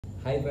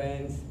Hi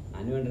friends,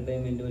 Anu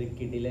entertainment ഒരു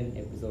കിഡിലൻ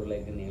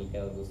എപ്പിസോഡിലേക്ക് നിങ്ങൾക്ക്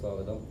അവർക്ക്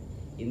സ്വാഗതം.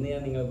 ഇന്ന്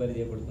ഞാൻ നിങ്ങളെ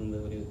പരിചയപ്പെടുത്തുന്നത്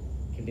ഒരു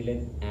കിഡിലൻ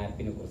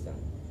ആപ്പിനെ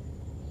കുറിച്ചാണ്.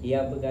 ഈ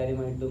ആപ്പ്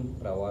കാര്യമായിട്ടും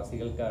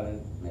പ്രവാസികൾക്കാണ്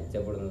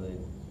മെച്ചപ്പെടുന്നത്.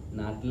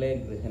 നാട്ടിലെ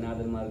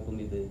ഗൃഹനാഥന്മാർക്കും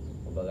ഇത്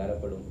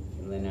ഉപകാരപ്പെടും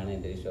എന്ന് തന്നെയാണ്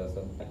എൻ്റെ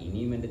വിശ്വാസം.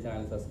 ഇനിയും എൻ്റെ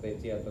ചാനൽ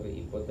സബ്സ്ക്രൈബ് ചെയ്യാത്തവർ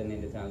ഇപ്പോൾ തന്നെ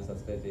എൻ്റെ ചാനൽ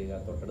സബ്സ്ക്രൈബ്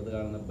ചെയ്യുക. തൊട്ടടുത്ത്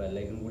കാണുന്ന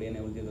ബെല്ലൈക്കൺ കൂടി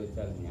എനേബിൾ ചെയ്ത്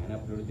വെച്ചാൽ ഞാൻ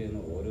അപ്ലോഡ്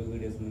ചെയ്യുന്ന ഓരോ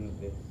വീഡിയോസും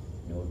നിങ്ങൾക്ക്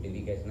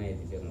നോട്ടിഫിക്കേഷനായി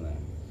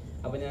എത്തിച്ചേരുന്നതാണ്.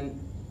 അപ്പോൾ ഞാൻ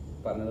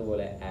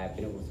പറഞ്ഞതുപോലെ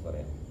ആപ്പിനെ കുറിച്ച്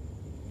പറയാം.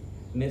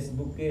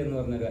 മെസ്ബുക്ക് എന്ന്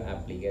പറഞ്ഞൊരു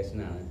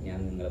ആപ്ലിക്കേഷനാണ് ഞാൻ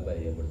നിങ്ങളെ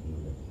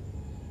പരിചയപ്പെടുത്തുന്നത്.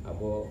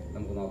 അപ്പോൾ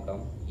നമുക്ക് നോക്കാം.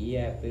 ഈ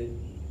ആപ്പ്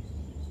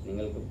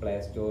നിങ്ങൾക്ക് പ്ലേ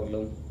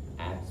സ്റ്റോറിലും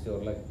ആപ്പ്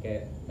സ്റ്റോറിലൊക്കെ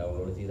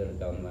ഡൗൺലോഡ്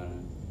ചെയ്തെടുക്കാവുന്നതാണ്.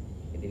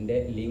 ഇതിൻ്റെ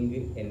ലിങ്ക്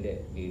എൻ്റെ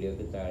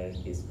വീഡിയോക്ക് താഴെ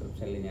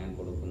ഡിസ്ക്രിപ്ഷനിൽ ഞാൻ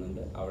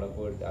കൊടുക്കുന്നുണ്ട്. അവിടെ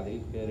പോയിട്ട് അതിൽ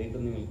കയറിയിട്ട്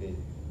നിങ്ങൾക്ക്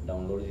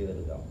ഡൗൺലോഡ്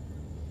ചെയ്തെടുക്കാം.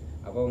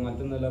 അപ്പോൾ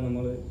മറ്റൊന്നല്ല,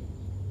 നമ്മൾ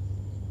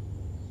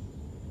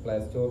പ്ലേ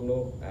സ്റ്റോറിലോ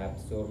ആപ്പ്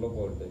സ്റ്റോറിലോ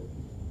പോയിട്ട്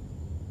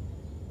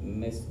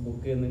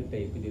മെസ്ബുക്ക് എന്ന്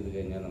ടൈപ്പ് ചെയ്ത്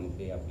കഴിഞ്ഞാൽ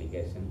നമുക്ക് ഈ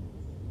ആപ്ലിക്കേഷൻ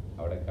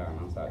അവിടെ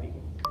കാണാൻ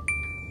സാധിക്കും.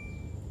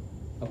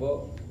 അപ്പോൾ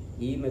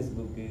ഈ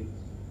മെസ്ബുക്ക്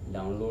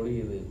ഡൗൺലോഡ്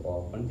ചെയ്ത്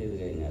ഓപ്പൺ ചെയ്ത്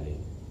കഴിഞ്ഞാൽ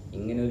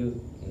ഇങ്ങനൊരു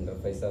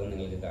ഇൻ്റർഫേസാണ്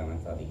നിങ്ങൾക്ക് കാണാൻ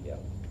സാധിക്കുക.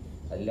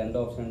 അതിൽ രണ്ട്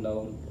ഓപ്ഷൻ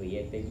ഉണ്ടാവും: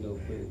 create A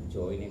group,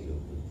 join A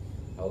group.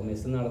 അപ്പോൾ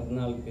മെസ്സ്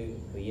നടത്തുന്ന ആൾക്ക്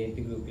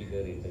ക്രിയേറ്റ് ഗ്രൂപ്പിൽ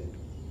കയറിയിട്ട്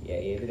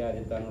ഏത്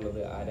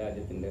രാജ്യത്താണുള്ളത് ആ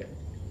രാജ്യത്തിൻ്റെ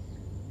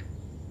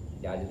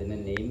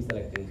നെയിം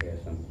സെലക്ട് ചെയ്തതിന്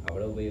ശേഷം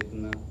അവിടെ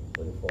ഉപയോഗിക്കുന്ന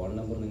ഒരു ഫോൺ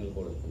നമ്പർ നിങ്ങൾ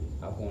കൊടുത്ത്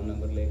ആ ഫോൺ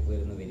നമ്പറിലേക്ക്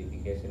വരുന്ന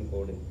വെരിഫിക്കേഷൻ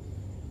കോഡ്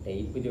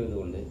ടൈപ്പ്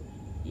ചെയ്തുകൊണ്ട്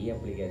ഈ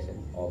ആപ്ലിക്കേഷൻ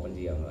ഓപ്പൺ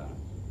ചെയ്യാവുന്നതാണ്.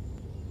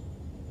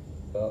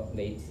 ഇപ്പോൾ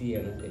വെയിറ്റ്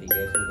ചെയ്യാണ്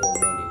വെരിഫിക്കേഷൻ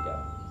കോഡിന്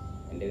വേണ്ടിയിട്ടാണ്.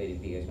 എൻ്റെ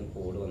വെരിഫിക്കേഷൻ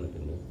കോഡ്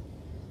വന്നിട്ടുണ്ട്.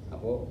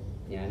 അപ്പോൾ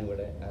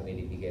ഞാനിവിടെ ആ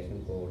വെരിഫിക്കേഷൻ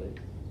കോഡ്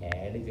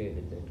ആഡ്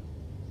ചെയ്തിട്ട്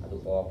അത്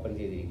ഓപ്പൺ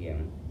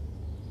ചെയ്തിരിക്കുകയാണ്.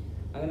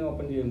 അങ്ങനെ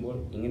ഓപ്പൺ ചെയ്യുമ്പോൾ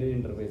ഇങ്ങനൊരു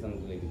ഇൻ്റർഫേസ്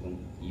നമുക്ക് ലഭിക്കും.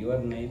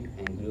 Your name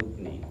and group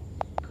name.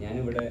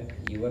 ഞാനിവിടെ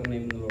യുവർ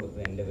നെയിം എന്നുള്ളത്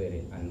എൻ്റെ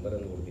പേര് അൻവർ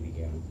എന്ന്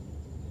കൊടുത്തിരിക്കുകയാണ്.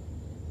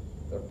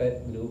 തൊട്ട്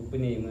ഗ്രൂപ്പ്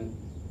നെയിം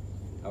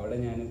അവിടെ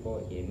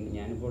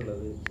ഞാനിപ്പോൾ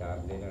ഉള്ളത്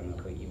ഷാർജയിലാണ്.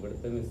 അപ്പോൾ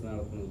ഇവിടുത്തെ മെസ്സ്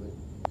നടത്തുന്നത്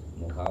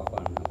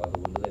മുഹാഫാണ്. അപ്പോൾ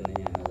അതുകൊണ്ട് തന്നെ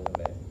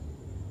ഞാനതിവിടെ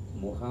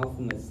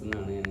മുഹാഫ് മെസ്സ്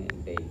എന്നാണ് ഞാൻ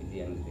ടൈപ്പ്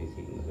ചെയ്യാൻ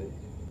ഉദ്ദേശിക്കുന്നത്.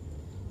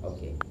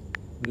 ഓക്കെ,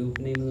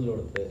 ഗ്രൂപ്പ് നെയിം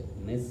എന്നുള്ളടത്ത്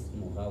മെസ്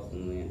മുഹാഫ്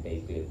എന്ന് ഞാൻ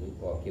ടൈപ്പ്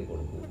ചെയ്ത് ഓക്കെ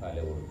കൊടുത്തു,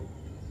 ഫാലോ കൊടുത്തു.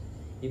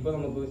 ഇപ്പോൾ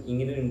നമുക്ക്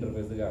ഇങ്ങനൊരു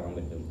ഇൻ്റർഫേസ് കാണാൻ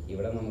പറ്റും.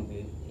 ഇവിടെ നമുക്ക്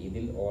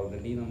ഇതിൽ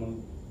ഓൾറെഡി നമ്മൾ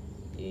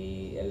ഈ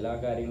എല്ലാ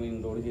കാര്യങ്ങളും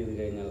ഇൻക്ലൂഡ് ചെയ്ത്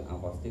കഴിഞ്ഞാൽ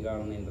ആ ഫസ്റ്റ്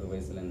കാണുന്ന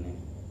ഇൻ്റർഫേസിൽ തന്നെ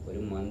ഒരു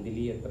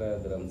മന്ത്ലി എത്ര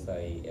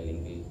ദ്രംസായി,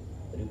 അല്ലെങ്കിൽ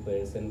ഒരു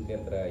പേഴ്സൺക്ക്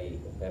എത്ര ആയി,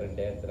 പെർ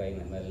ഡേ എത്ര ആയി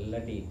എന്ന എല്ലാ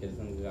ഡീറ്റെയിൽസ്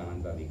നമുക്ക് കാണാൻ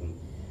സാധിക്കും.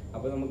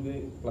 അപ്പോൾ നമുക്ക്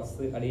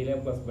അടിയിലെ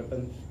പ്ലസ്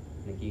ബട്ടൺ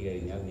ഞെക്കി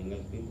കഴിഞ്ഞാൽ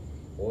നിങ്ങൾക്ക്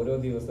ഓരോ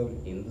ദിവസം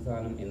എന്ത്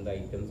സാധനം, എന്ത്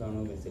ഐറ്റംസ്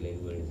ആണോ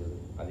മെസ്സിലേക്ക് മേടിച്ചത്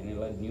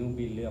അതിനുള്ള ന്യൂ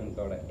ബില്ല്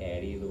നമുക്ക് അവിടെ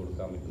ആഡ് ചെയ്ത്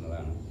കൊടുക്കാൻ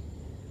പറ്റുന്നതാണ്.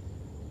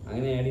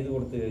 അങ്ങനെ ആഡ് ചെയ്ത്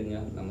കൊടുത്തു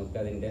കഴിഞ്ഞാൽ നമുക്ക്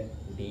അതിൻ്റെ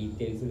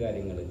ഡീറ്റെയിൽസ്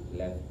കാര്യങ്ങൾ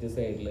ലെഫ്റ്റ്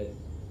സൈഡിൽ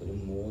ഒരു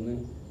 3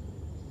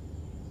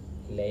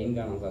 ലൈൻ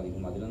കാണാൻ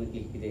സാധിക്കും. അതിലൊന്ന്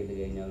ക്ലിക്ക് ചെയ്ത്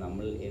കഴിഞ്ഞാൽ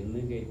നമ്മൾ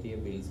എന്ന് കയറ്റിയ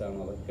ബിൽസാണോ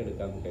അതൊക്കെ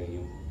എടുക്കാൻ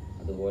കഴിയും.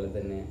 അതുപോലെ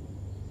തന്നെ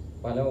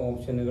പല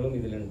ഓപ്ഷനുകളും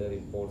ഇതിലുണ്ട്.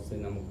 റിപ്പോർട്ട്സ്,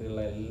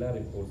 നമുക്കുള്ള എല്ലാ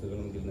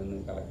റിപ്പോർട്ട്സുകളും ഇതിൽ നിന്ന്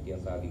കളക്ട് ചെയ്യാൻ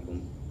സാധിക്കും.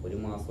 1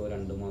 മാസമോ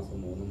 2 മാസം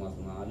 3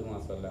 മാസം 4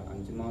 മാസമല്ല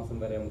 5 മാസം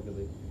വരെ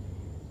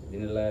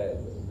ഇതിനുള്ള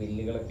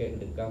ബില്ലുകളൊക്കെ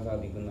എടുക്കാൻ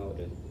സാധിക്കുന്ന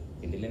ഒരു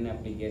കിഡിലൻ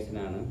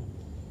ആപ്ലിക്കേഷനാണ്.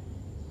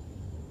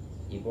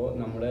 ഇപ്പോൾ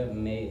നമ്മുടെ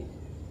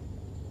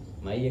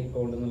മൈ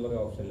അക്കൗണ്ട് എന്നുള്ളൊരു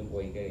ഓപ്ഷനിൽ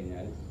പോയി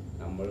കഴിഞ്ഞാൽ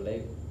നമ്മളുടെ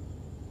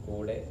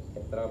കൂടെ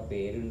എത്ര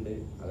പേരുണ്ട്,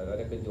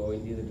 അതവരൊക്കെ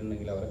ജോയിൻ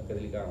ചെയ്തിട്ടുണ്ടെങ്കിൽ അവരൊക്കെ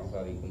ഇതിൽ കാണാൻ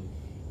സാധിക്കും.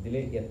 ഇതിൽ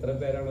എത്ര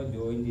പേരാണോ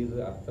ജോയിൻ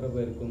ചെയ്തത് അത്ര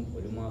പേർക്കും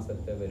ഒരു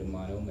മാസത്തെ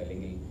വരുമാനവും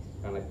അല്ലെങ്കിൽ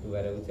കണക്ക്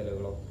വരവ്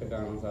ചിലവുകളൊക്കെ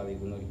കാണാൻ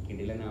സാധിക്കുന്ന ഒരു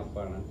കിഡിലൻ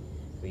ആപ്പാണ്.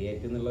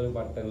 ക്രിയേറ്റ് എന്നുള്ളൊരു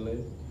ബട്ടണിൽ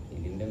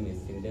ഇതിൻ്റെ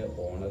മെസ്സിൻ്റെ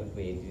ഓണർ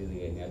ക്രിയേറ്റ് ചെയ്ത്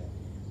കഴിഞ്ഞാൽ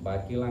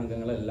ബാക്കിയുള്ള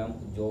അംഗങ്ങളെല്ലാം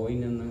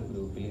ജോയിൻ എന്ന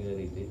ഗ്രൂപ്പിൽ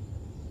കയറിയിട്ട്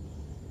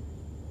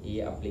ഈ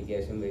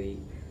ആപ്ലിക്കേഷൻ വഴി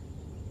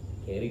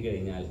കയറി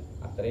കഴിഞ്ഞാൽ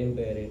അത്രയും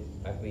പേര്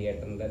ആ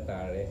ക്രിയേറ്ററിൻ്റെ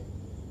താഴെ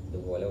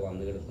ഇതുപോലെ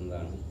വന്നു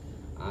കിടക്കുന്നതാണ്.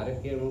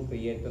 ആരൊക്കെയാണോ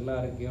ക്രിയേറ്ററിൽ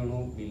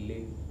ആരൊക്കെയാണോ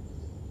ബില്ല്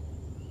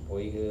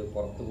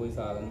പുറത്ത് പോയി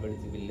സാധനം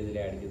മേടിച്ച് ബില്ല് ഇതിൽ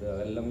ആഡ് ചെയ്ത്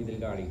അതെല്ലാം ഇതിൽ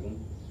കാണിക്കും.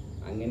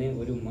 അങ്ങനെ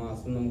ഒരു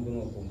മാസം നമുക്ക്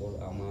നോക്കുമ്പോൾ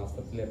ആ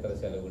മാസത്തിൽ എത്ര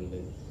ചിലവുണ്ട്,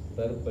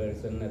 പെർ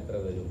പേഴ്സണിന് എത്ര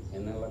വരും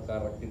എന്നുള്ള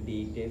കറക്റ്റ്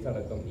ഡീറ്റെയിൽസ്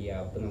അടക്കം ഈ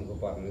ആപ്പ് നമുക്ക്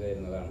പറഞ്ഞു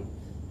തരുന്നതാണ്.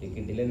 ഈ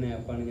കിഡിലൻ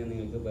ആപ്പാണ് ഞാൻ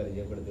നിങ്ങൾക്ക്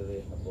പരിചയപ്പെടുത്തിയത്.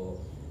 അപ്പോൾ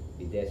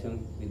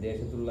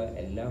വിദേശത്തുള്ള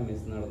എല്ലാ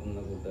മെസ്സ്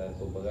നടത്തുന്ന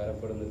കൂട്ടുകാർക്ക്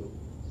ഉപകാരപ്പെടുന്നൊരു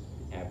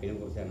ആപ്പിനെ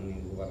കുറിച്ചാണ്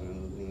നിങ്ങൾക്ക്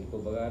പറഞ്ഞത്. നിങ്ങൾക്ക്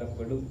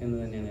ഉപകാരപ്പെടും എന്ന്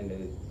തന്നെയാണ് എൻ്റെ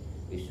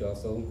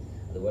വിശ്വാസവും.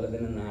 അതുപോലെ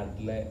തന്നെ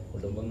നാട്ടിലെ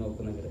കുടുംബം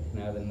നോക്കുന്ന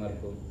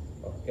ഗൃഹനാഥന്മാർക്കും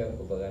ഒക്കെ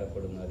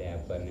ഉപകാരപ്പെടുന്ന ഒരു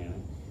ആപ്പ് തന്നെയാണ്.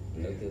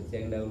 നിങ്ങൾ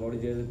തീർച്ചയായും ഡൗൺലോഡ്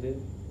ചെയ്തിട്ട്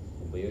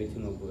ഉപയോഗിച്ച്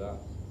നോക്കുക.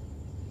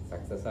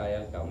 സക്സസ്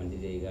ആയാൽ കമൻറ്റ്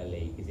ചെയ്യുക,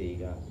 ലൈക്ക്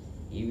ചെയ്യുക.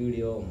 ഈ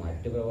വീഡിയോ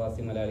മറ്റ്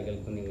പ്രവാസി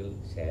മലയാളികൾക്ക് നിങ്ങൾ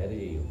ഷെയർ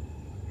ചെയ്യൂ.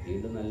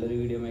 വീണ്ടും നല്ലൊരു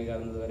വീഡിയോയുമായി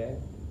കാണുന്നത് വരെ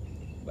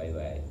ബൈ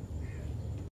ബൈ.